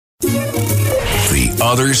The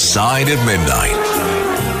Other Side of Midnight.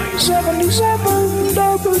 77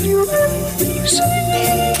 WABC.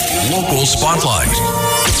 Local Spotlight.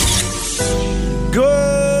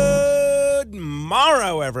 Good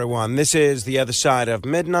morrow, everyone. This is The Other Side of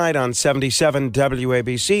Midnight on 77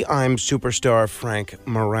 WABC. I'm superstar Frank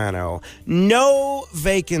Morano. No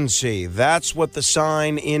vacancy. That's what the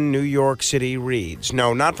sign in New York City reads.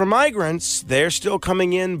 No, not for migrants. They're still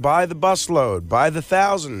coming in by the busload, by the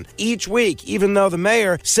thousand each week, even though the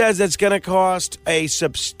mayor says it's going to cost a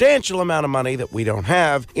substantial amount of money that we don't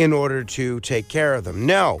have in order to take care of them.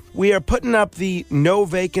 No, we are putting up the no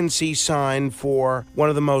vacancy sign for one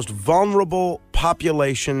of the most vulnerable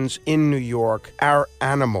populations in New York, our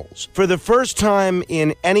animals. For the first time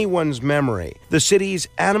in anyone's memory, the city's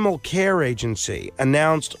animal care agency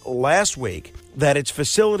announced last week that its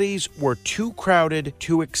facilities were too crowded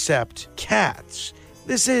to accept cats.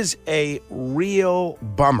 This is a real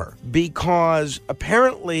bummer because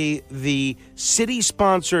apparently the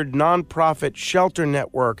city-sponsored nonprofit shelter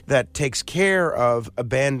network that takes care of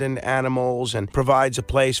abandoned animals and provides a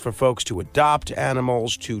place for folks to adopt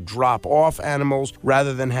animals, to drop off animals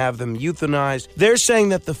rather than have them euthanized, they're saying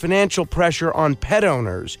that the financial pressure on pet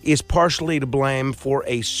owners is partially to blame for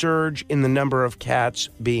a surge in the number of cats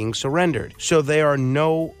being surrendered. So they are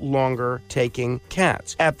no longer taking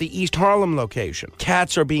cats. At the East Harlem location,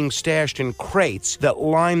 cats are being stashed in crates that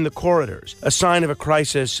line the corridors, a sign of a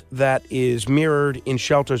crisis that is mirrored in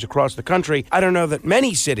shelters across the country. I don't know that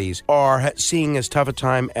many cities are seeing as tough a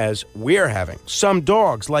time as we're having. Some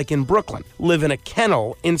dogs, like in Brooklyn, live in a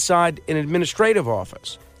kennel inside an administrative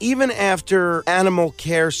office. Even after Animal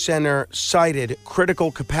Care Center cited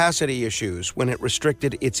critical capacity issues when it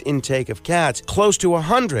restricted its intake of cats, close to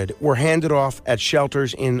 100 were handed off at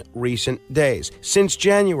shelters in recent days. Since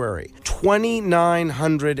January,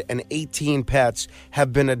 2,918 pets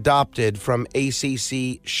have been adopted from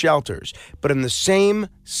ACC shelters. But in the same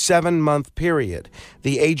 7-month period,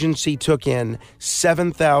 the agency took in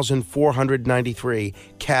 7,493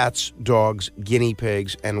 cats, dogs, guinea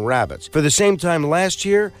pigs, and rabbits. For the same time last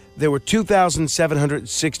year, there were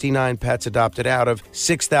 2,769 pets adopted out of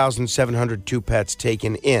 6,702 pets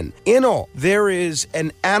taken in. In all, there is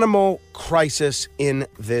an animal crisis in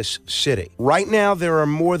this city. Right now, there are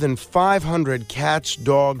more than 500 cats,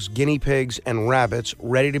 dogs, guinea pigs, and rabbits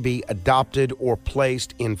ready to be adopted or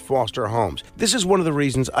placed in foster homes. This is one of the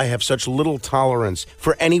reasons I have such little tolerance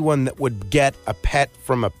for anyone that would get a pet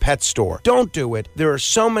from a pet store. Don't do it. There are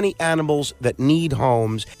so many animals that need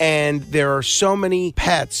homes, and there are so many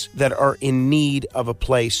pets that are in need of a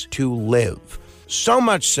place to live. So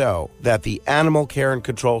much so that the Animal Care and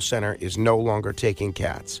Control Center is no longer taking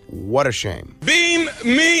cats. What a shame. Beam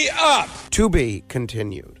me up! To be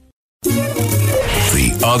continued.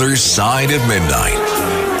 The Other Side of Midnight.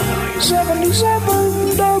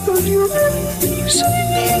 77 WABC.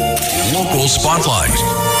 Local Spotlight.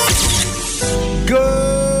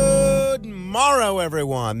 Good morrow,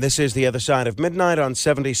 everyone. This is The Other Side of Midnight on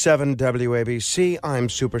 77 WABC. I'm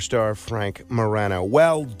superstar Frank Morano.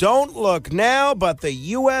 Well, don't look now, but the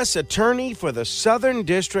U.S. Attorney for the Southern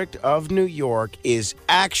District of New York is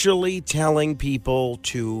actually telling people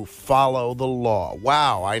to follow the law.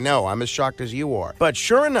 Wow, I know. I'm as shocked as you are. But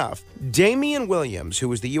sure enough, Damian Williams,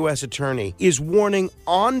 who is the U.S. Attorney, is warning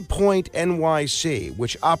On Point NYC,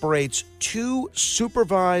 which operates 2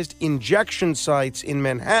 supervised injection sites in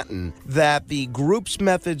Manhattan, that the group's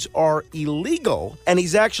methods are illegal, and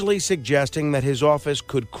he's actually suggesting that his office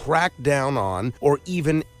could crack down on or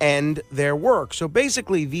even end their work. So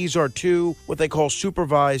basically, these are 2 what they call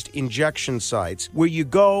supervised injection sites where you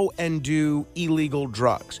go and do illegal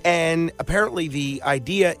drugs. And apparently the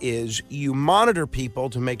idea is you monitor people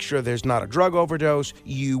to make sure there's not a drug overdose.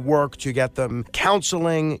 You work to get them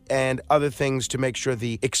counseling and other things to make sure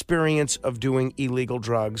the experience of doing illegal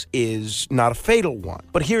drugs is not a fatal one.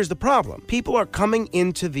 But here's the problem. People are coming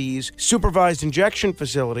into these supervised injection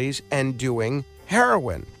facilities and doing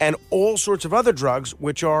heroin and all sorts of other drugs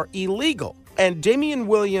which are illegal. And Damian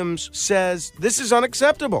Williams says this is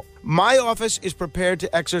unacceptable. My office is prepared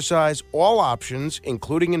to exercise all options,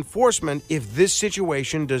 including enforcement, if this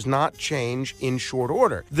situation does not change in short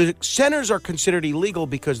order. The centers are considered illegal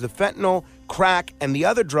because the fentanyl, crack, and the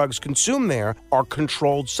other drugs consumed there are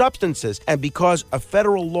controlled substances, and because a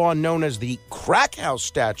federal law known as the Crack House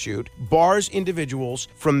Statute bars individuals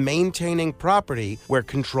from maintaining property where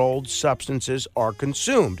controlled substances are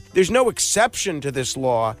consumed. There's no exception to this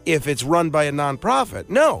law if it's run by a nonprofit.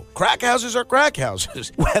 No, crack houses are crack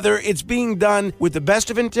houses, whether whether it's being done with the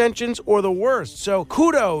best of intentions or the worst. So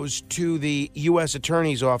kudos to the U.S.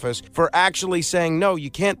 Attorney's Office for actually saying, no,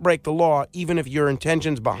 you can't break the law, even if your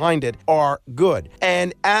intentions behind it are good.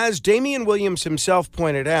 And as Damian Williams himself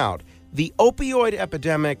pointed out, the opioid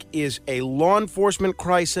epidemic is a law enforcement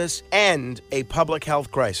crisis and a public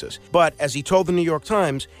health crisis. But as he told the New York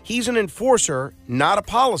Times, he's an enforcer, not a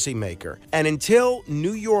policymaker. And until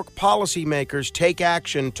New York policymakers take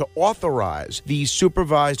action to authorize these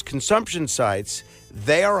supervised consumption sites,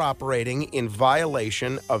 they are operating in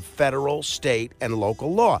violation of federal, state, and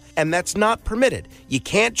local law. And that's not permitted. You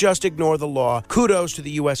can't just ignore the law. Kudos to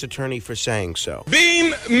the U.S. Attorney for saying so.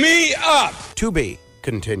 Beam me up! To be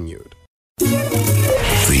continued.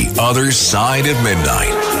 The Other Side of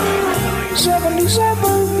Midnight. 77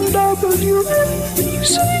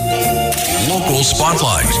 WABC. Local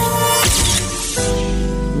Spotlight.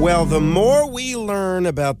 Well, the more we learn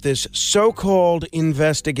about this so-called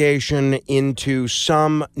investigation into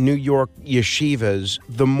some New York yeshivas,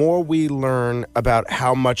 the more we learn about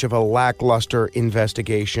how much of a lackluster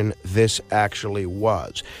investigation this actually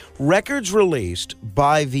was. Records released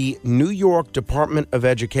by the New York Department of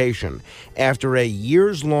Education after a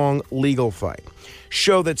years-long legal fight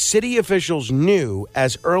show that city officials knew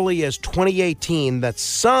as early as 2018 that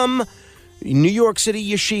some New York City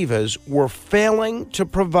yeshivas were failing to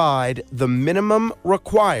provide the minimum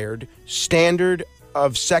required standard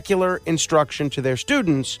of secular instruction to their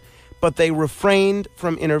students, but they refrained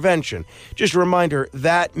from intervention. Just a reminder,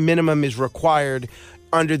 that minimum is required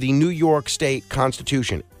under the New York State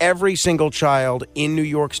Constitution. Every single child in New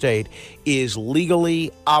York State is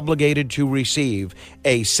legally obligated to receive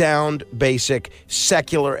a sound, basic,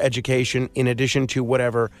 secular education in addition to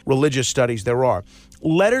whatever religious studies there are.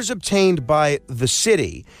 Letters obtained by the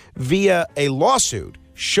city via a lawsuit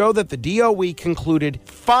show that the DOE concluded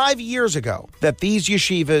 5 years ago that these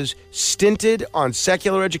yeshivas stinted on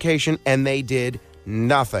secular education and they did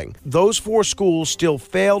nothing. Those 4 schools still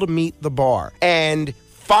fail to meet the bar. And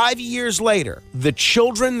 5 years later, the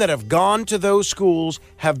children that have gone to those schools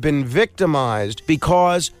have been victimized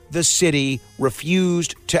because the city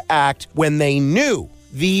refused to act when they knew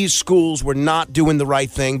these schools were not doing the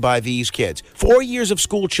right thing by these kids. 4 years of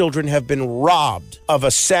school children have been robbed of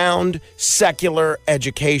a sound secular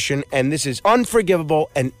education, and this is unforgivable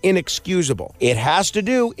and inexcusable. It has to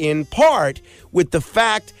do, in part, with the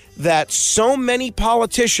fact that so many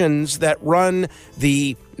politicians that run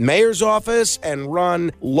the mayor's office and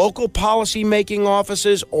run local policy-making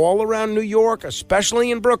offices all around New York,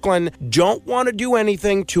 especially in Brooklyn, don't want to do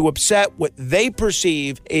anything to upset what they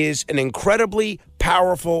perceive is an incredibly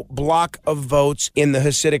powerful block of votes in the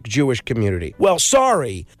Hasidic Jewish community. Well,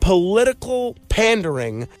 sorry, political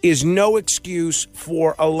pandering is no excuse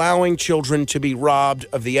for allowing children to be robbed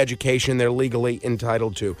of the education they're legally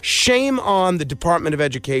entitled to. Shame on the Department of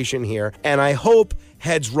Education here, and I hope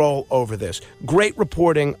heads roll over this. Great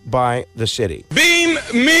reporting by the city. Beam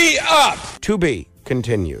me up! To be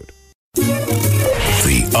continued.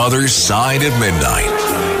 The Other Side of Midnight.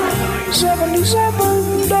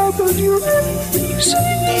 77 WABC.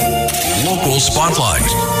 Local Spotlight.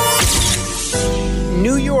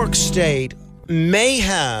 New York State may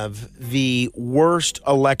have the worst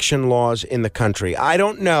election laws in the country. I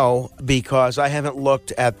don't know because I haven't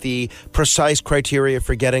looked at the precise criteria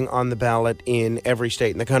for getting on the ballot in every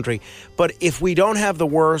state in the country. But if we don't have the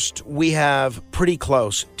worst, we have pretty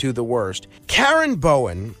close to the worst. Karen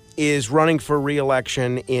Bowen is running for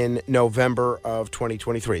re-election in November of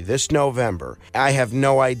 2023. This November. I have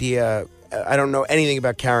no idea. I don't know anything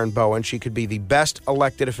about Karen Bowen. She could be the best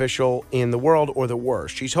elected official in the world or the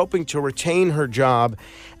worst. She's hoping to retain her job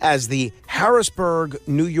as the Harrisburg,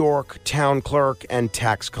 New York town clerk and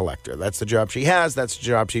tax collector. That's the job she has. That's the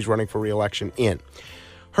job she's running for re-election in.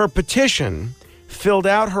 Her petition filled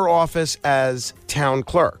out her office as town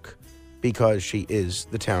clerk because she is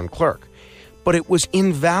the town clerk. But it was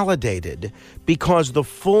invalidated because the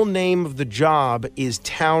full name of the job is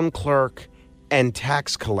town clerk and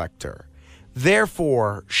tax collector.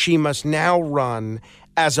 Therefore, she must now run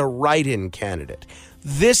as a write-in candidate.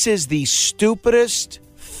 This is the stupidest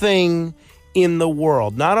thing in the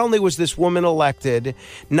world. Not only was this woman elected,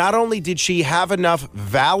 not only did she have enough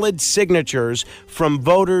valid signatures from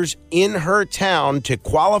voters in her town to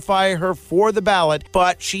qualify her for the ballot,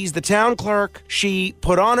 but she's the town clerk. She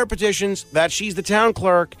put on her petitions that she's the town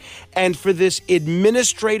clerk, and for this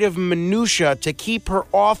administrative minutia to keep her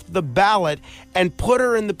off the ballot and put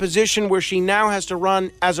her in the position where she now has to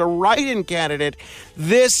run as a write-in candidate.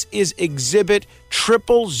 This is exhibit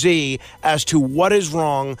triple Z as to what is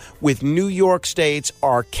wrong with New York State's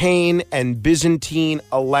arcane and Byzantine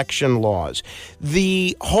election laws.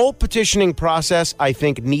 The whole petitioning process, I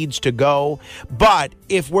think, needs to go. But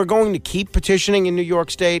if we're going to keep petitioning in New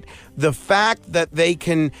York State, the fact that they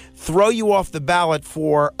can throw you off the ballot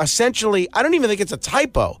for essentially, I don't even think it's a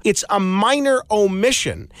typo. It's a minor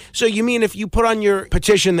omission. So you mean if you put on your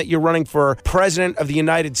petition that you're running for President of the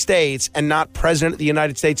United States and not President of the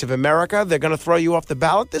United States of America, they're going to throw you off the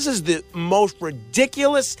ballot? This is the most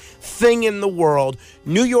ridiculous thing in the world.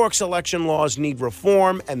 New York's election laws need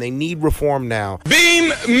reform, and they need reform now.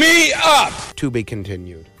 Beam me up! To be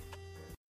continued.